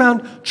 Here is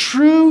found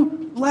true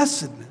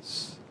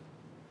blessedness."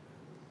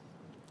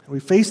 And we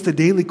face the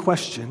daily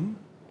question,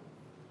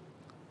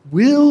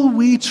 will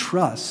we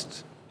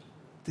trust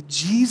that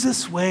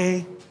Jesus'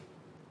 way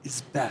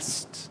is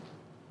best?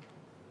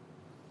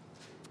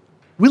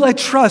 Will I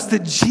trust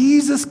that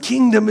Jesus'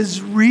 kingdom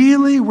is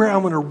really where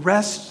I'm going to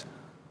rest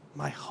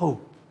my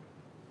hope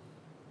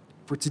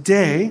for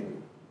today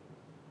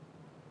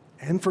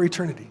and for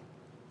eternity?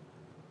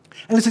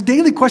 And it's a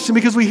daily question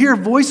because we hear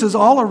voices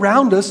all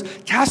around us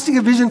casting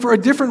a vision for a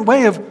different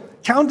way of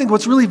counting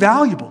what's really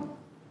valuable.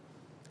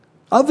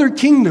 Other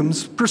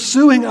kingdoms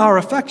pursuing our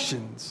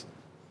affections.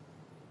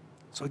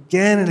 So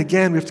again and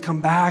again, we have to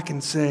come back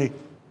and say,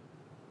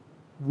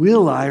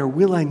 will I or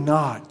will I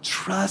not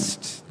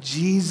trust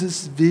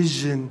Jesus'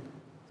 vision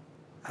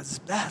as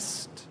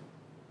best?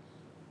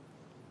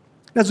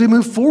 As we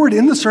move forward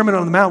in the Sermon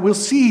on the Mount, we'll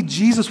see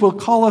Jesus will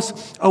call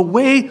us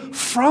away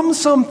from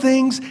some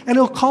things and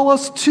he'll call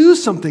us to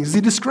some things. As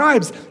he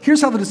describes,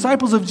 here's how the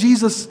disciples of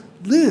Jesus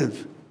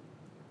live.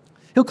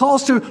 He'll call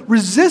us to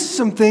resist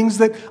some things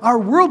that our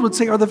world would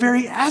say are the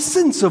very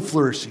essence of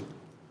flourishing.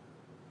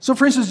 So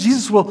for instance,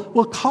 Jesus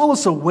will call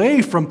us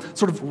away from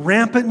sort of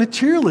rampant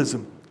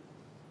materialism.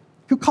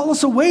 He'll call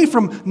us away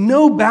from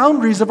no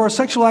boundaries of our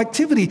sexual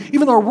activity.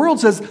 Even though our world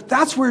says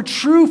that's where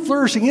true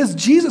flourishing is,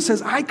 Jesus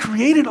says, I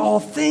created all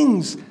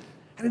things.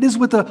 And it is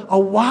with a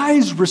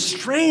wise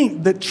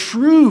restraint that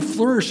true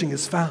flourishing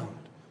is found.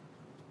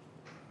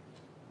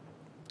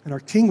 And our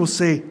King will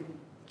say,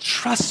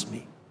 trust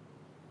me.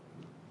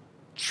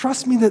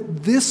 Trust me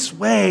that this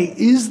way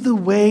is the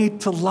way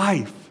to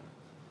life.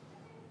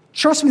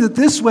 Trust me that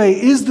this way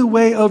is the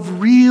way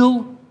of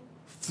real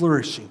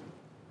flourishing.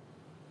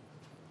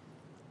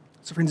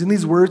 So friends, in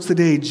these words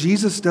today,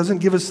 Jesus doesn't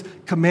give us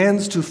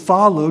commands to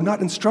follow,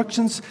 not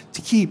instructions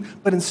to keep,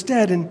 but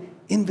instead an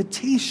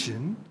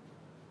invitation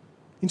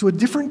into a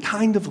different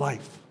kind of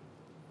life.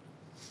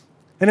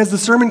 And as the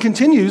sermon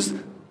continues,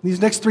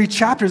 these next 3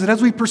 chapters, and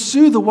as we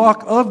pursue the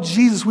walk of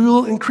Jesus, we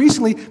will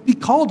increasingly be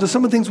called to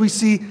some of the things we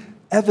see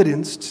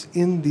evidenced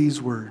in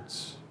these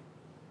words.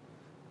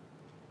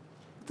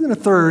 Then a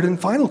third and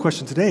final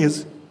question today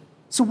is,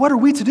 so what are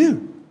we to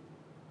do?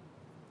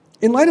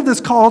 In light of this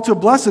call to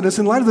blessedness,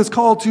 in light of this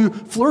call to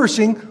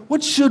flourishing,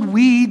 what should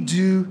we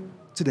do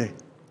today?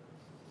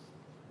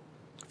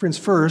 Friends,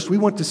 first, we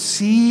want to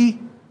see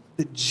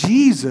that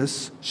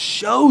Jesus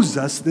shows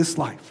us this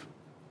life.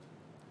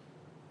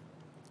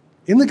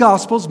 In the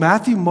Gospels,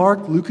 Matthew,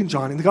 Mark, Luke, and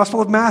John, in the Gospel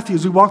of Matthew,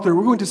 as we walk through,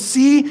 we're going to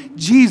see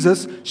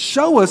Jesus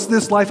show us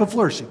this life of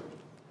flourishing.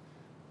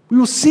 We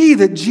will see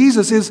that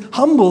Jesus is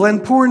humble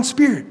and poor in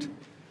spirit.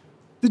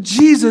 That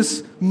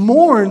Jesus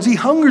mourns, he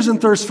hungers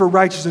and thirsts for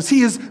righteousness.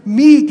 He is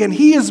meek and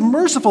he is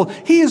merciful.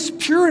 He is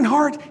pure in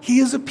heart. He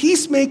is a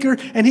peacemaker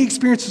and he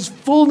experiences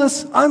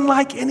fullness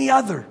unlike any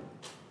other.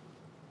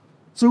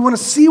 So we want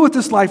to see what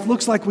this life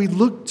looks like. We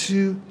look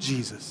to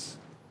Jesus.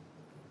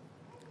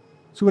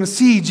 So we want to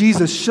see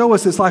Jesus show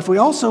us this life. We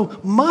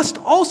must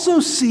also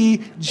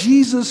see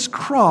Jesus'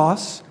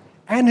 cross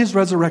and his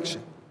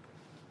resurrection.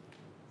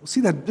 We'll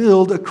see that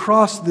build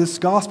across this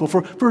gospel.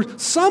 For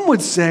some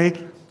would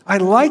say, I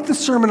like the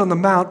Sermon on the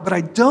Mount, but I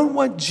don't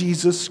want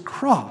Jesus'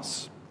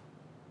 cross.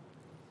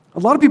 A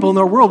lot of people in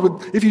our world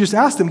would, if you just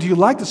ask them, do you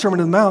like the Sermon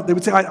on the Mount? They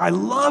would say, I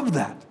love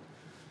that.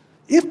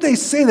 If they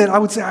say that, I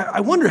would say, I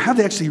wonder have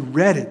they actually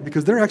read it,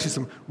 because there are actually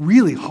some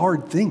really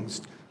hard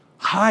things,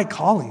 high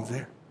callings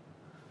there.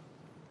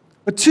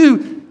 But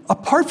 2,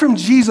 apart from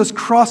Jesus'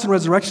 cross and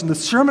resurrection, the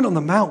Sermon on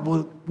the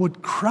Mount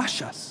would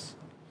crush us,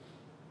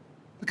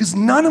 because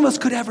none of us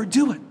could ever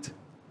do it.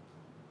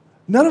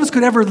 None of us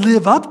could ever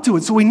live up to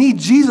it. So we need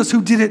Jesus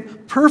who did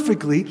it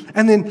perfectly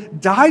and then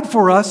died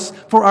for us,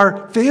 for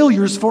our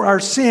failures, for our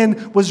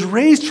sin, was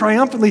raised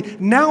triumphantly.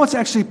 Now it's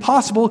actually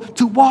possible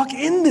to walk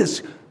in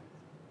this,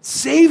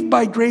 saved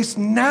by grace,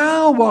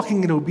 now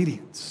walking in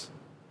obedience.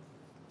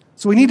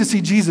 So we need to see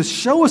Jesus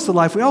show us the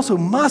life. We also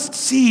must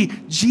see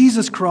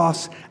Jesus'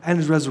 cross and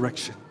his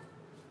resurrection.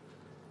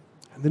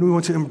 And then we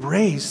want to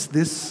embrace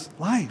this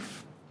life.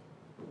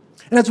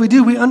 And as we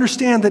do, we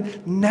understand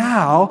that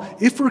now,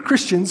 if we're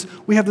Christians,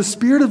 we have the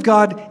Spirit of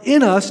God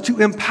in us to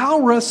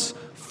empower us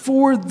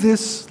for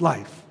this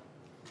life.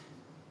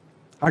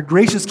 Our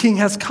gracious King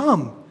has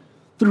come.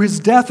 Through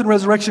his death and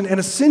resurrection and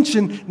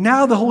ascension,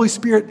 now the Holy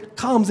Spirit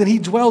comes and he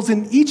dwells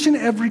in each and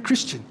every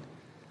Christian.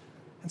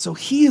 And so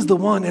he is the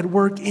one at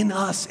work in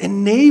us,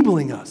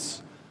 enabling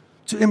us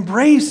to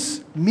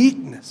embrace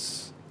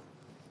meekness,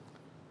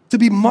 to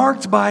be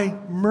marked by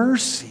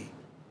mercy,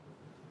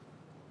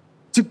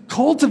 to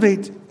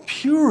cultivate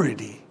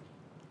purity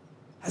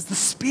as the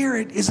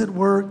Spirit is at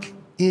work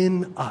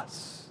in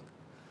us.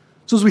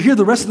 So as we hear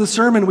the rest of the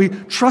sermon, we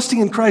trusting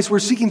in Christ, we're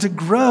seeking to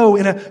grow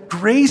in a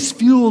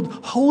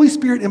grace-fueled, Holy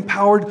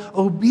Spirit-empowered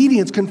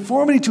obedience,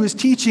 conformity to his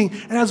teaching.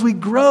 And as we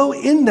grow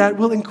in that,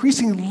 we'll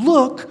increasingly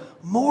look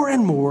more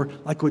and more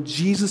like what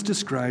Jesus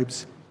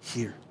describes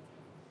here.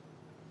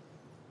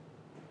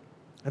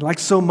 And like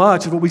so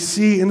much of what we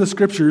see in the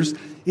Scriptures,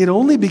 it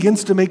only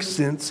begins to make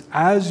sense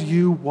as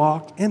you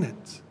walk in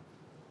it.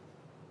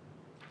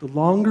 The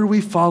longer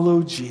we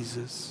follow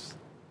Jesus,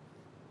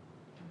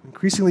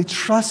 increasingly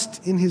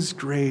trust in his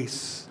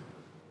grace,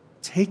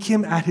 take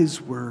him at his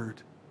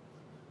word,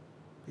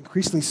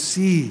 increasingly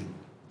see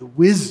the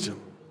wisdom,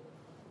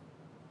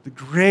 the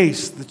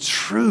grace, the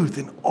truth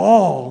in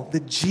all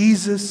that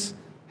Jesus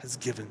has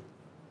given.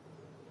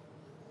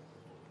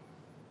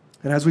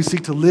 And as we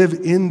seek to live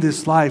in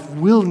this life,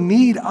 we'll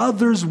need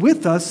others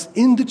with us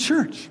in the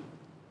church.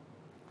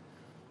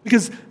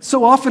 Because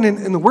so often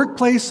in the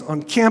workplace,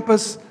 on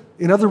campus,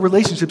 in other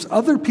relationships,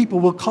 other people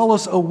will call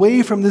us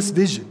away from this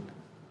vision.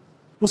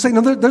 We'll say,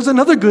 no, there's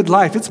another good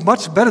life. It's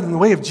much better than the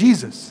way of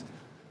Jesus.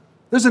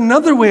 There's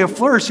another way of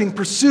flourishing.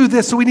 Pursue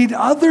this. So we need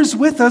others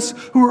with us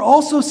who are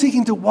also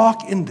seeking to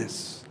walk in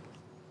this,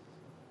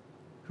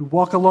 who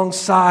walk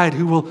alongside,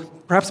 who will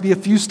perhaps be a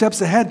few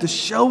steps ahead to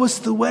show us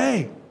the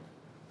way.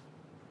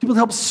 People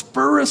help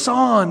spur us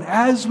on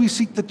as we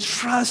seek to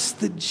trust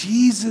that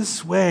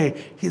Jesus'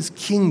 way, his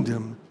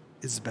kingdom,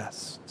 is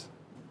best.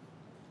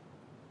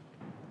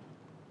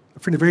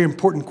 Friend, a very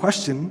important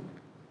question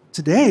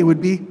today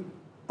would be,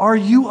 are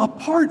you a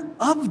part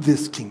of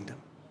this kingdom?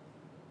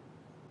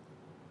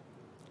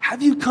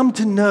 Have you come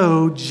to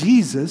know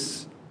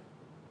Jesus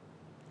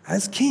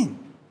as King?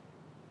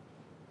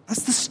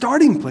 That's the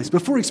starting place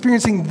before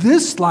experiencing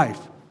this life,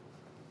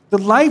 the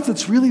life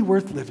that's really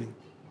worth living.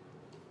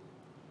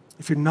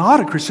 If you're not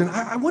a Christian,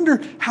 I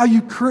wonder how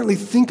you currently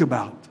think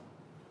about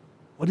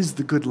what is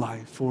the good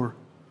life, or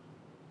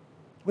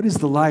what is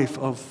the life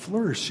of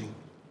flourishing?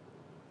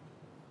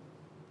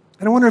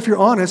 And I wonder if you're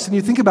honest and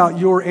you think about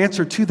your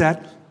answer to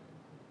that,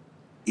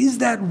 is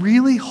that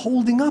really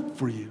holding up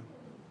for you?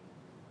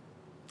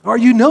 Are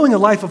you knowing a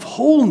life of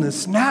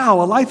wholeness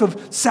now, a life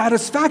of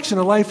satisfaction,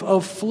 a life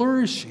of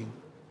flourishing?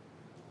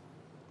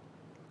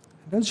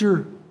 Does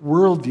your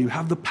worldview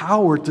have the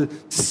power to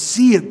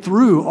see it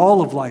through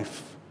all of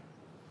life?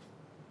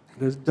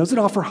 Does it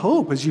offer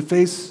hope as you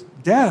face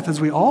death, as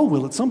we all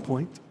will at some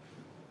point,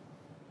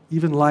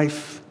 even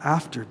life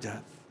after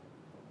death?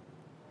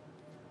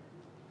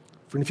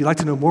 Friend, if you'd like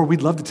to know more,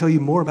 we'd love to tell you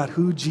more about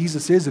who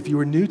Jesus is if you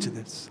are new to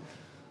this.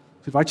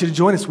 We invite you to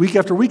join us week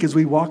after week as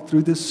we walk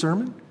through this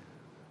sermon.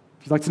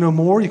 If you'd like to know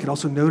more, you can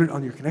also note it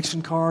on your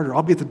connection card, or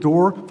I'll be at the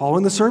door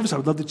following the service. I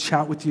would love to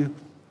chat with you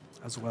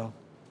as well.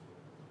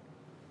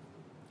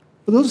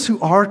 For those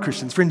who are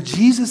Christians, friend,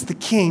 Jesus the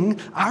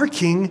King, our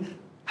King,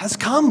 has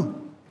come.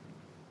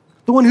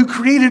 The one who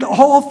created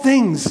all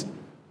things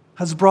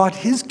has brought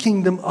his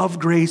kingdom of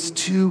grace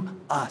to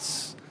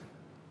us.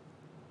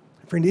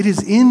 Friend, it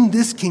is in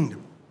this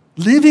kingdom,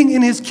 living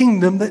in his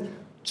kingdom, that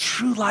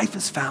true life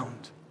is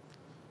found.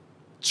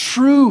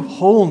 True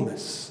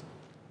wholeness,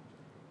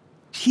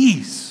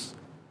 peace,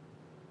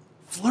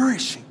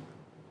 flourishing.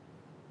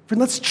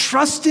 Friend, let's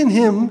trust in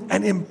him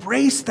and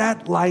embrace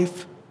that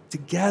life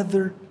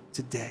together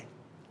today.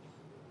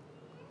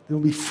 Then we'll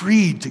be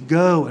freed to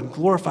go and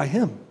glorify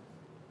him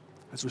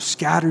as we're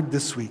scattered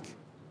this week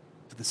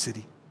to the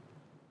city.